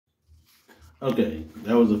Okay,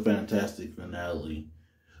 that was a fantastic finale.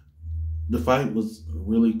 The fight was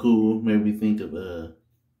really cool.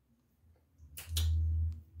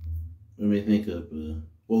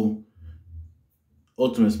 Well,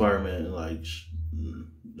 Ultimate Spider-Man, like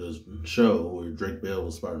the show where Drake Bell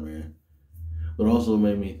was Spider-Man, but also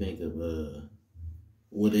made me think of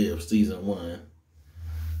What If season one,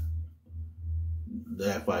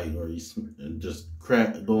 that fight where he's just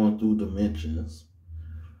crack going through dimensions.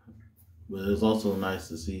 But it's also nice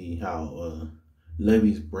to see how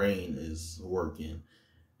Levy's brain is working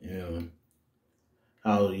and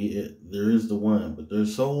how there is the one, but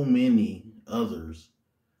there's so many others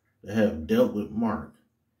that have dealt with Mark,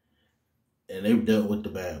 and they've dealt with the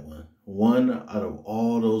bad one. One out of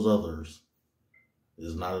all those others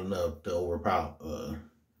is not enough to overpower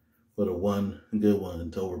for the one good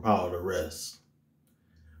one to overpower the rest.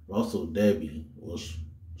 But also, Debbie was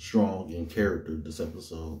strong in character this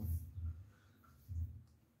episode.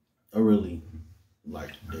 I really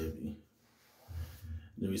liked Debbie.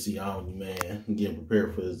 Then we see Omni Man getting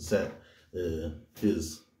prepared for his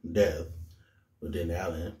death, but then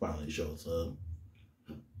Alan finally shows up.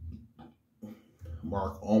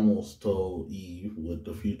 Mark almost told Eve what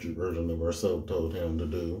the future version of herself told him to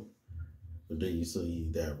do, but then you see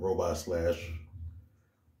that robot slash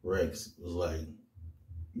Rex was like,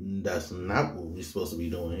 "That's not what we're supposed to be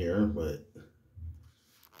doing here." But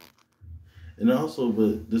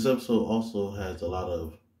this episode also has a lot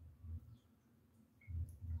of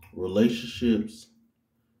relationships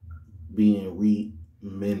being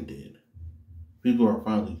remended. People are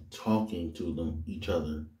finally talking to each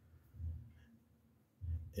other,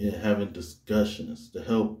 and having discussions to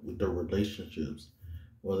help with their relationships,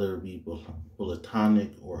 whether it be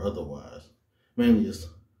platonic or otherwise. Mainly it's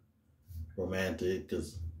romantic,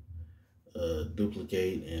 because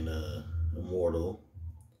Duplicate and Immortal,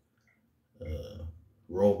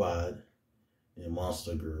 Robot and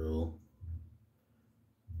Monster Girl.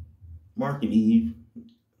 Mark and Eve,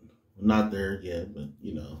 not there yet, but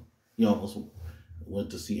he almost went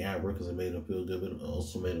to see Amber because it made him feel good, but it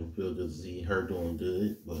also made him feel good to see her doing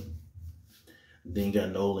good. But then you got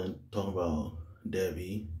Nolan talking about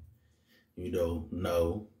Debbie.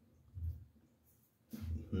 No.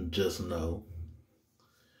 Just no.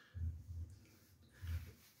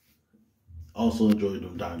 Also enjoyed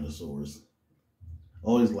them dinosaurs.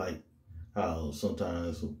 Always like how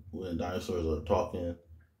sometimes when dinosaurs are talking,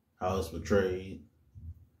 how it's portrayed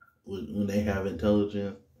when they have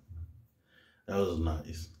intelligence. That was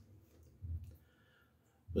nice.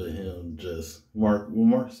 But when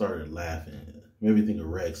Mark started laughing, it made me think of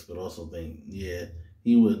Rex, but also think, yeah,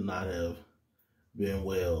 he would not have been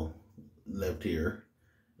well left here.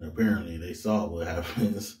 And apparently they saw what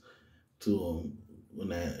happens to him when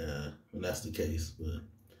that's the case. But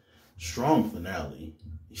strong finale.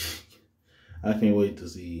 I can't wait to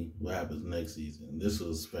see what happens next season. This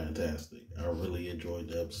was fantastic. I really enjoyed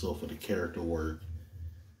the episode for the character work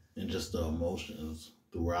and just the emotions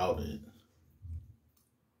throughout it.